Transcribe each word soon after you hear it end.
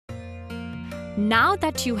Now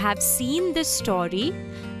that you have seen this story,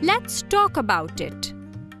 let's talk about it.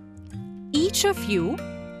 Each of you,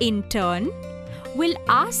 in turn, will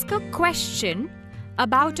ask a question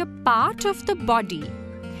about a part of the body,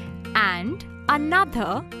 and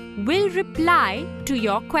another will reply to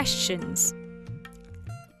your questions.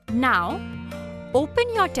 Now,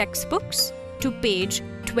 open your textbooks to page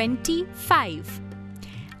 25.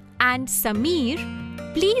 And Sameer,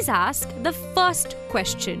 please ask the first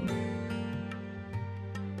question.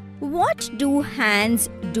 What do hands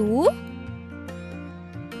do?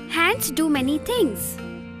 Hands do many things.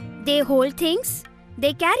 They hold things,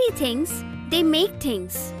 they carry things, they make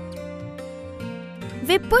things.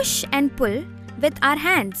 We push and pull with our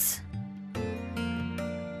hands.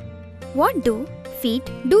 What do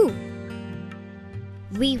feet do?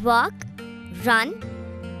 We walk, run,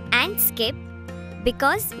 and skip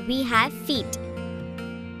because we have feet.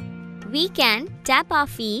 We can tap our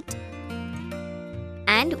feet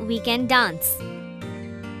and we can dance.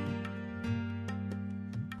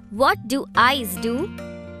 What do eyes do?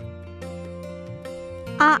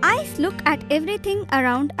 Our eyes look at everything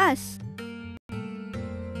around us.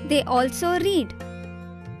 They also read.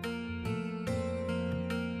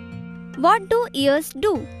 What do ears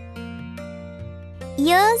do?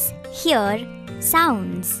 Ears hear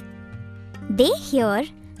sounds. They hear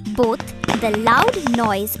both the loud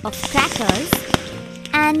noise of crackers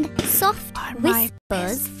and soft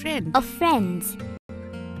whispers of friends.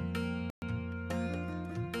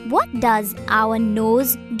 What does our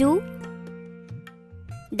nose do?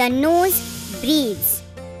 The nose breathes.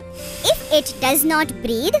 If it does not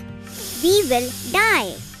breathe, we will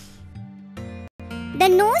die. The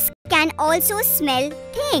nose can also smell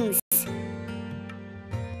things.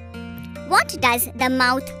 What does the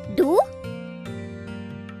mouth do?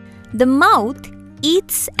 The mouth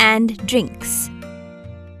eats and drinks.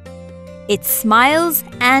 It smiles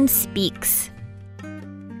and speaks.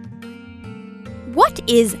 What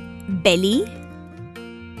is belly?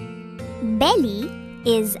 Belly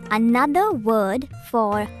is another word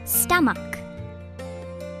for stomach.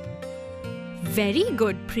 Very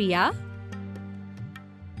good, Priya.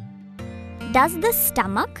 Does the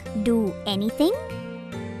stomach do anything?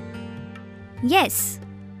 Yes,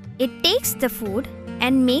 it takes the food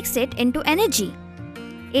and makes it into energy.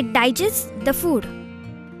 It digests the food.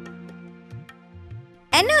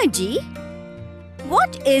 Energy?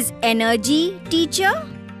 What is energy, teacher?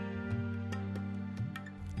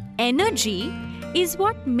 Energy is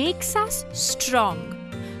what makes us strong,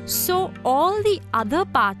 so all the other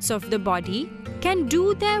parts of the body can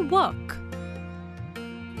do their work.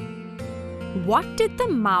 What did the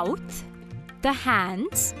mouth, the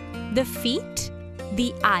hands, the feet,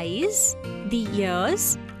 the eyes, the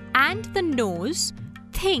ears, and the nose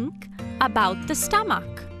think about the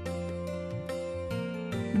stomach?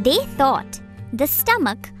 They thought the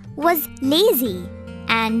stomach was lazy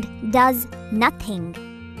and does nothing.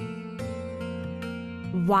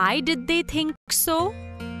 Why did they think so?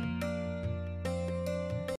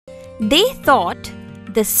 They thought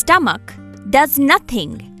the stomach does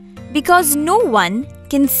nothing because no one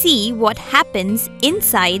can see what happens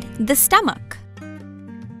inside the stomach.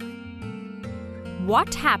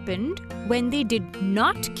 What happened when they did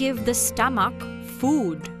not give the stomach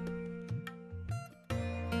food?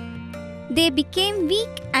 They became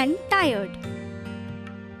weak and tired.